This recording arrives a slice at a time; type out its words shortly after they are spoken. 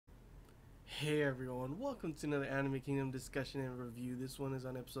Hey everyone, welcome to another Anime Kingdom discussion and review. This one is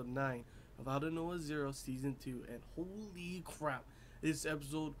on episode 9 of Aldnoah.Zero Season 2, and holy crap, this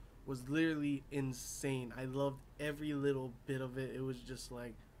episode was literally insane. I loved every little bit of it. It was just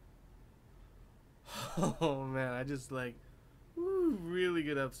like, oh man, I just like, woo, really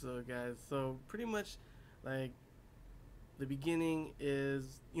good episode, guys. So pretty much, like, the beginning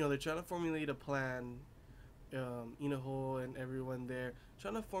is, they're trying to formulate a plan, Inaho and everyone there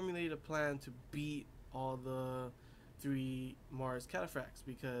trying to formulate a plan to beat all the three Mars cataphracts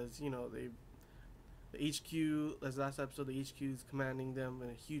because the HQ, as last episode, the HQ is commanding them in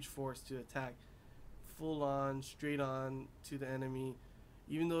a huge force to attack full on, straight on to the enemy.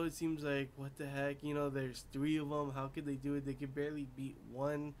 Even though it seems like, what the heck, there's three of them. How could they do it? They could barely beat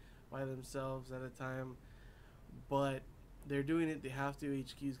one by themselves at a time. But they're doing it. They have to.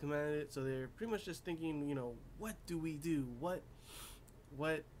 HQ's commanded it, so they're pretty much just thinking, what do we do? What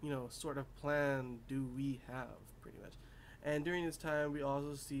sort of plan do we have, pretty much. And during this time, we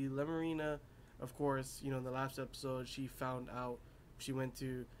also see Lemarina. Of course, in the last episode, she found out. She went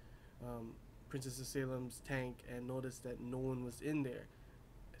to Princess of Salem's tank and noticed that no one was in there.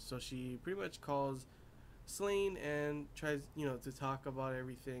 So she pretty much calls Slane and tries, to talk about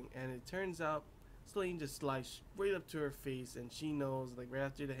everything. And it turns out Slane just slides right up to her face, and she knows, like, right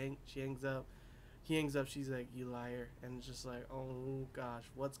after she hangs up, he hangs up, she's like, you liar. And it's just like, oh gosh,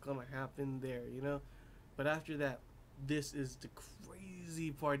 what's gonna happen there? But after that, this is the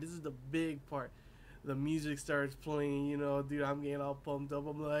crazy part. This is the big part. The music starts playing, dude, I'm getting all pumped up.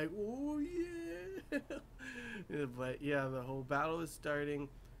 I'm like, oh yeah. But yeah, the whole battle is starting.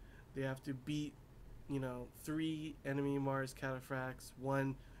 They have to beat, three enemy Mars cataphracts.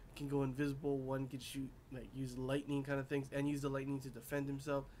 One can go invisible, one can shoot, like, use lightning kind of things, and use the lightning to defend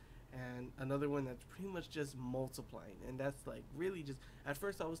himself, and another one that's pretty much just multiplying. And that's like really just, at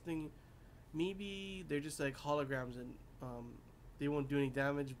first I was thinking maybe they're just like holograms and they won't do any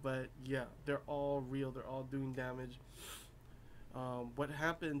damage, but yeah, they're all real, they're all doing damage. What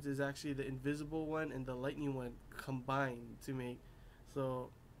happens is actually the invisible one and the lightning one combine to make, so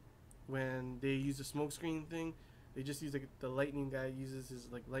when they use the smoke screen thing, they just use, like, the lightning guy uses his,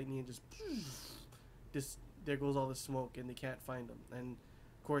 like, lightning and just there goes all the smoke and they can't find him. And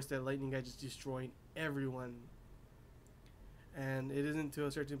of course that lightning guy just destroying everyone. And it isn't to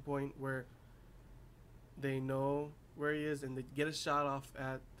a certain point where they know where he is and they get a shot off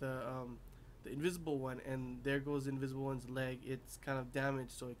at the invisible one, and there goes the invisible one's leg. It's kind of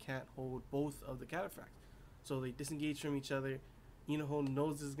damaged, so it can't hold both of the cataphracts. So they disengage from each other. Inaho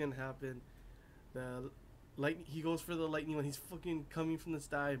knows this is gonna happen. The lightning, he goes for the lightning when he's fucking coming from the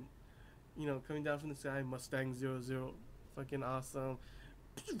sky, coming down from the sky. Mustang 00, fucking awesome.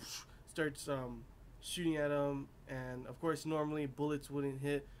 Starts shooting at him, and of course normally bullets wouldn't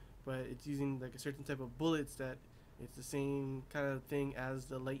hit, but it's using like a certain type of bullets that it's the same kind of thing as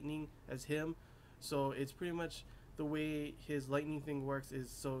the lightning as him. So it's pretty much the way his lightning thing works is,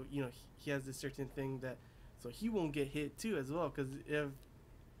 so he has this certain thing that, so he won't get hit too as well, because if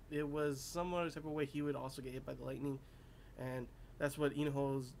it was some other type of way, he would also get hit by the lightning. And that's what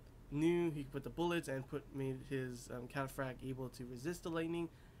Inaho's knew. He put the bullets and made his cataphract able to resist the lightning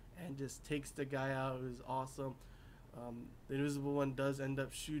and just takes the guy out. It was awesome. The invisible one does end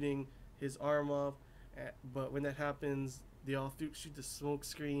up shooting his arm off, but when that happens, they all shoot the smoke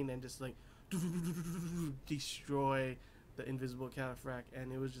screen and just like destroy the invisible cataphract.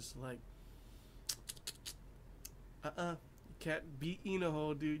 And it was just like, you can't beat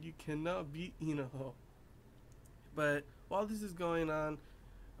Inaho, dude. You cannot beat Inaho. But while this is going on,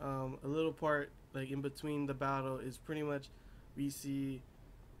 a little part like in between the battle is pretty much, we see,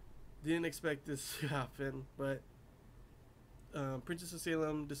 didn't expect this to happen, but Princess of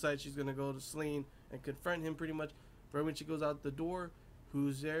Salem decides she's gonna go to Slane and confront him pretty much. Right when she goes out the door,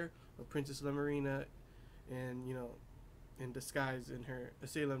 who's there? Princess Lemarina, and in disguise, in her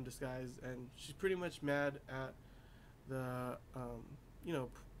Salem disguise, and she's pretty much mad at the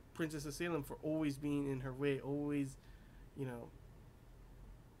Princess of Salem for always being in her way, always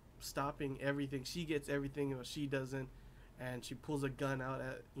stopping everything. She gets everything, she doesn't, and she pulls a gun out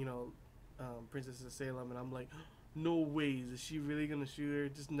at Princess of Salem, and I'm like, no ways, is she really gonna shoot her?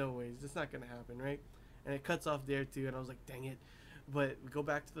 Just no ways, it's not gonna happen, right? And it cuts off there too, and I was like, dang it. But we go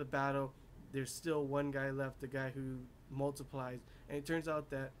back to the battle. There's still one guy left, the guy who multiplies, and it turns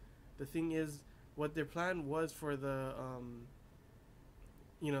out that the thing is, what their plan was for the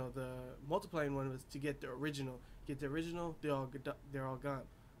the multiplying one was to get the original. Get the original, they're all gone.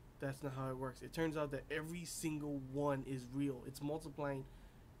 That's not how it works. It turns out that every single one is real. It's multiplying,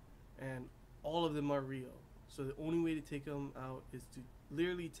 and all of them are real. So the only way to take them out is to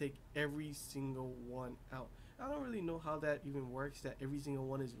literally take every single one out. I don't really know how that even works. That every single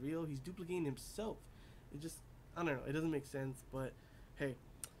one is real. He's duplicating himself. It just, I don't know. It doesn't make sense. But hey,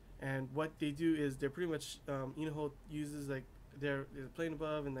 and what they do is they're pretty much Inaho uses like they're playing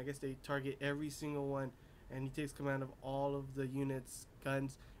above, and I guess they target every single one, and he takes command of all of the units,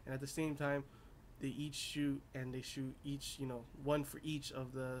 guns, and at the same time, they each shoot, and they shoot each one for each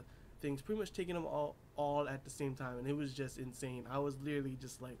of the things, pretty much taking them all at the same time, and it was just insane. I was literally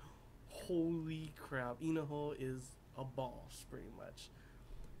just like, holy crap, Inaho is a boss, pretty much.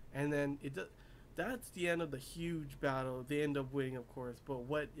 And then it does. That's the end of the huge battle. They end up winning, of course. But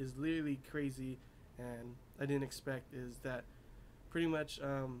what is literally crazy, and I didn't expect, is that pretty much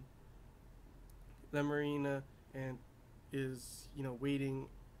La Marina and is waiting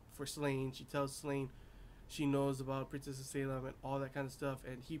for Slain. She tells Slain she knows about Princess of Salem and all that kind of stuff,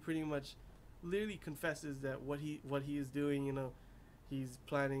 and he pretty much literally confesses that what he is doing, he's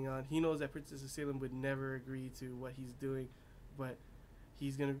planning on. He knows that Princess of Salem would never agree to what he's doing, but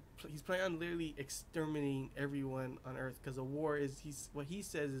he's planning on literally exterminating everyone on Earth, because a war is what he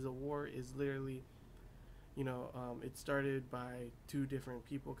says is a war is literally it started by two different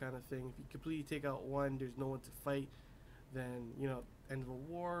people, kind of thing. If you completely take out one, there's no one to fight. Then end of a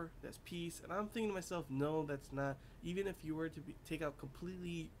war, that's peace. And I'm thinking to myself, no, that's not. Even if you were to take out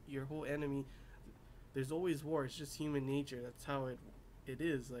completely your whole enemy, there's always war. It's just human nature. That's how it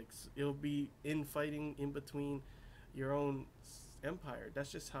is. Like, it'll be infighting in between your own empire.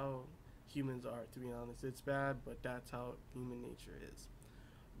 That's just how humans are, to be honest. It's bad, but that's how human nature is.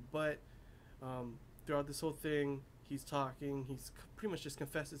 But throughout this whole thing, he's talking. He's pretty much just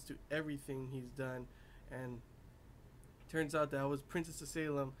confesses to everything he's done, and turns out that was Princess of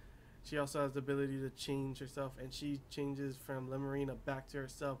Salem. She also has the ability to change herself, and she changes from La Marina back to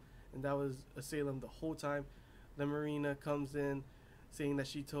herself, and that was Salem the whole time. La Marina comes in saying that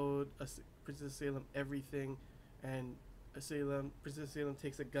she told Princess Salem everything, and Princess Salem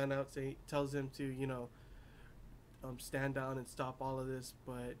takes a gun out, tells him to stand down and stop all of this,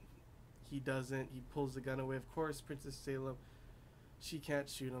 but he doesn't. He pulls the gun away. Of course, Princess Salem, she can't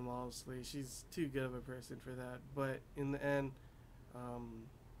shoot him, obviously. She's too good of a person for that. But in the end,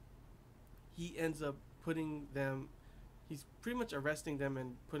 he ends up he's pretty much arresting them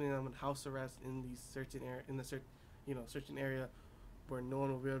and putting them in house arrest in the certain area where no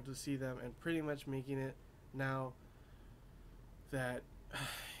one will be able to see them, and pretty much making it now that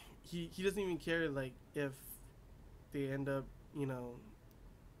he doesn't even care, like, if they end up,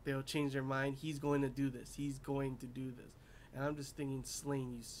 they'll change their mind. He's going to do this. And I'm just thinking,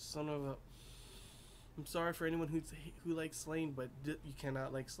 Slain, you son of a... I'm sorry for anyone who likes Slain, but you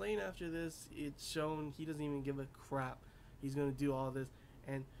cannot like Slain after this. It's shown he doesn't even give a crap. He's going to do all this.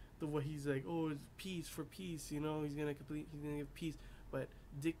 And the way he's like, oh, it's peace for peace, he's going to give peace. But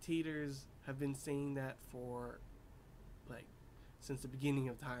dictators have been saying that for, like, since the beginning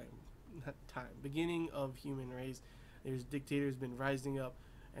of beginning of human race. There's dictators been rising up,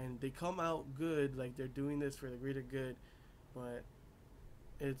 and they come out good, like they're doing this for the greater good, but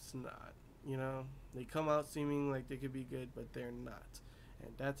it's not. They come out seeming like they could be good, but they're not.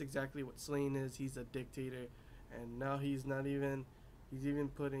 And that's exactly what Slain is. He's a dictator, and now he's even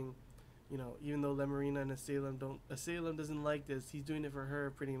putting, even though Lemarina and Asylum doesn't like this, he's doing it for her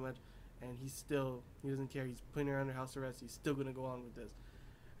pretty much, and he doesn't care. He's putting her under house arrest. He's still gonna go on with this,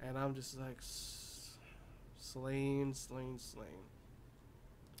 and I'm just like, Slain.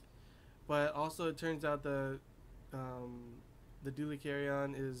 But also, it turns out the Dually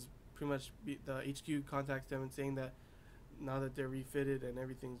Carry-On is pretty much the HQ contacts them and saying that now that they're refitted and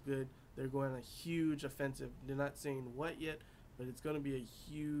everything's good, they're going on a huge offensive. They're not saying what yet, but it's going to be a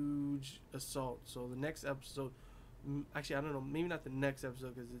huge assault. So the next episode, actually, I don't know, maybe not the next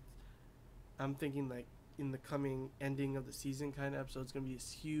episode, because I'm thinking like in the coming ending of the season kind of episode, it's going to be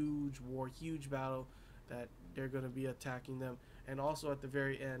this huge war, huge battle that they're going to be attacking them. And also at the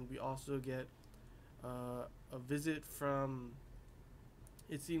very end, we also get a visit from,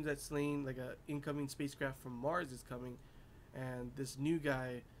 it seems that Slain, like a incoming spacecraft from Mars is coming, and this new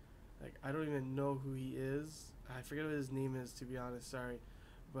guy, like, I don't even know who he is. I forget what his name is, to be honest, sorry.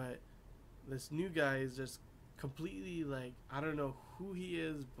 But this new guy is just completely, like, I don't know who he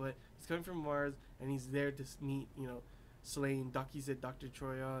is, but he's coming from Mars, and he's there to meet, Slain, he said Dr.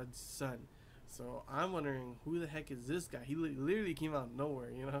 Troyon's son. So I'm wondering, who the heck is this guy? He literally came out of nowhere,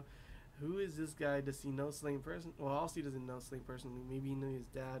 Who is this guy? Does he know Slain person? Well, also he doesn't know Slain personally. Maybe he knew his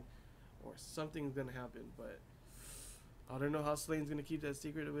dad, or something's gonna happen. But I don't know how Slane's gonna keep that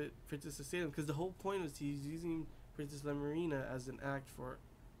secret with Princess Salem, because the whole point was he's using Princess Lemarina as an act for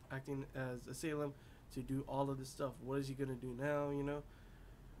acting as a Salem to do all of this stuff. What is he gonna do now?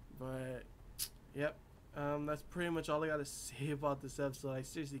 But yep, that's pretty much all I gotta say about this episode. I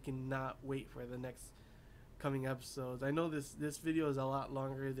seriously cannot wait for the next coming episodes. I know this video is a lot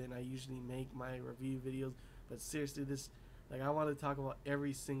longer than I usually make my review videos, but seriously, this, like, I want to talk about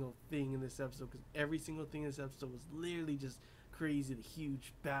every single thing in this episode, because every single thing in this episode was literally just crazy. The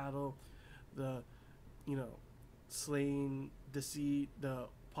huge battle, the, you know, slaying Deceit, the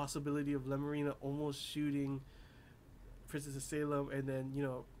possibility of Lemarina almost shooting Princess of Salem, and then, you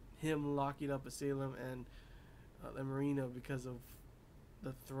know, him locking up a Salem and Lemarina because of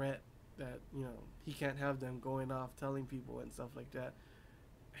the threat that, you know, he can't have them going off telling people and stuff like that.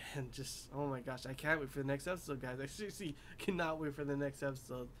 And just, oh my gosh, I can't wait for the next episode, guys. I seriously cannot wait for the next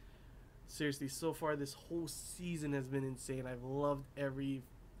episode. Seriously, so far this whole season has been insane. I've loved every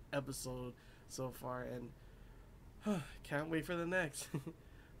episode so far, and can't wait for the next.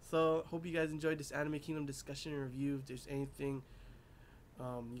 So hope you guys enjoyed this Anime Kingdom discussion and review. If there's anything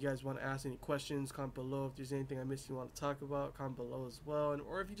you guys want to ask, any questions, comment below. If there's anything I missed you want to talk about, comment below as well. And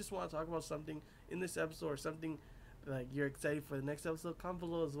or if you just want to talk about something in this episode or something like you're excited for the next episode, comment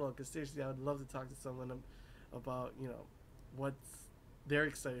below as well. Because seriously, I would love to talk to someone about, you know, what they're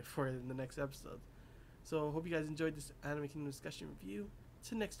excited for in the next episode. So hope you guys enjoyed this Anime Kingdom discussion review.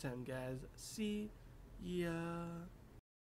 Till next time, guys. See ya.